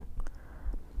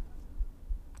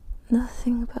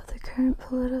Nothing about the current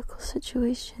political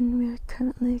situation we are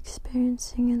currently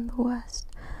experiencing in the West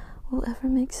will ever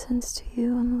make sense to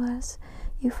you unless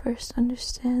you first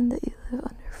understand that you live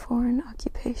under foreign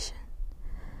occupation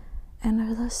and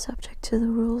are thus subject to the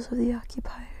rules of the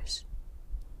occupiers.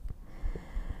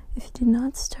 If you do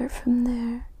not start from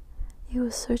there, you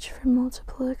will search for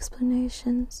multiple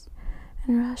explanations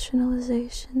and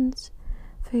rationalizations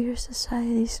for your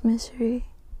society's misery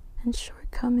and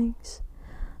shortcomings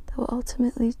that will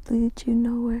ultimately lead you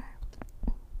nowhere.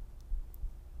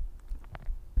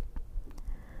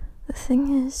 The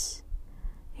thing is,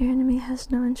 your enemy has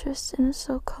no interest in a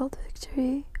so-called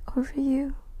victory over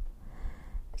you,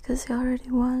 because he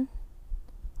already won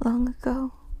long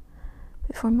ago,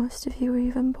 before most of you were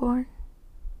even born.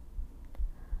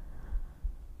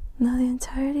 Now the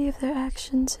entirety of their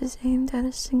actions is aimed at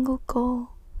a single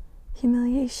goal: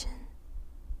 humiliation.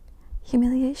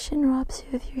 Humiliation robs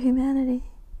you of your humanity,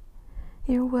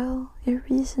 your will, your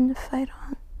reason to fight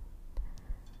on.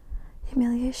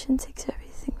 Humiliation takes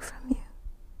everything from you,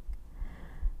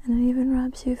 and it even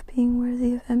robs you of being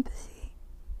worthy of empathy.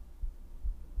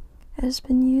 It has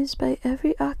been used by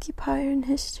every occupier in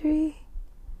history.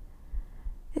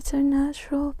 It's our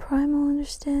natural, primal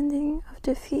understanding of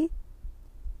defeat.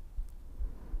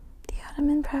 The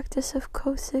Ottoman practice of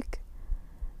Cossack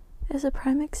is a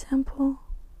prime example,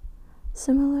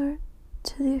 similar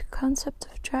to the concept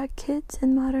of drag kids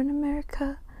in modern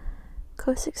America.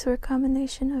 Cossacks were a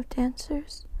combination of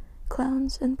dancers,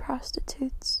 clowns, and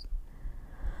prostitutes.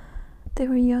 They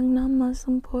were young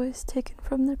non-Muslim boys taken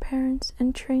from their parents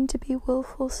and trained to be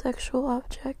willful sexual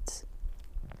objects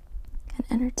and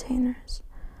entertainers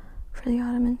for the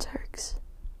Ottoman Turks.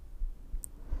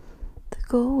 The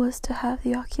goal was to have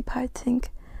the occupied think,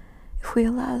 if we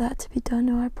allow that to be done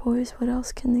to our boys, what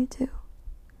else can they do?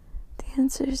 The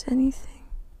answer is anything.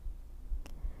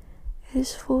 It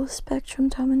is full spectrum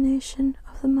domination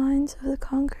of the minds of the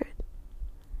conquered.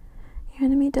 Your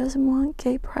enemy doesn't want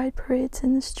gay pride parades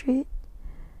in the street,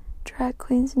 drag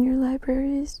queens in your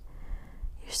libraries,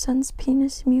 your son's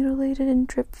penis mutilated and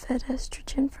drip-fed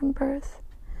estrogen from birth,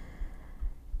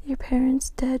 your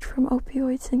parents dead from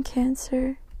opioids and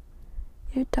cancer,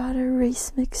 your daughter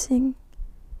race mixing,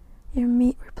 your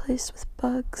meat replaced with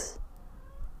bugs,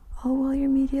 all while your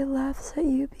media laughs at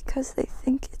you because they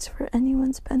think it's for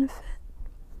anyone's benefit.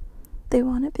 They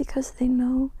want it because they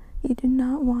know you do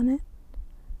not want it,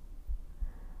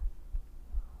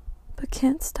 but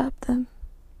can't stop them.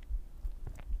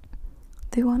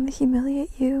 They want to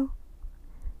humiliate you.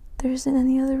 There isn't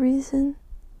any other reason.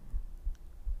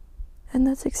 And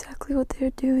that's exactly what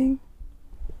they're doing.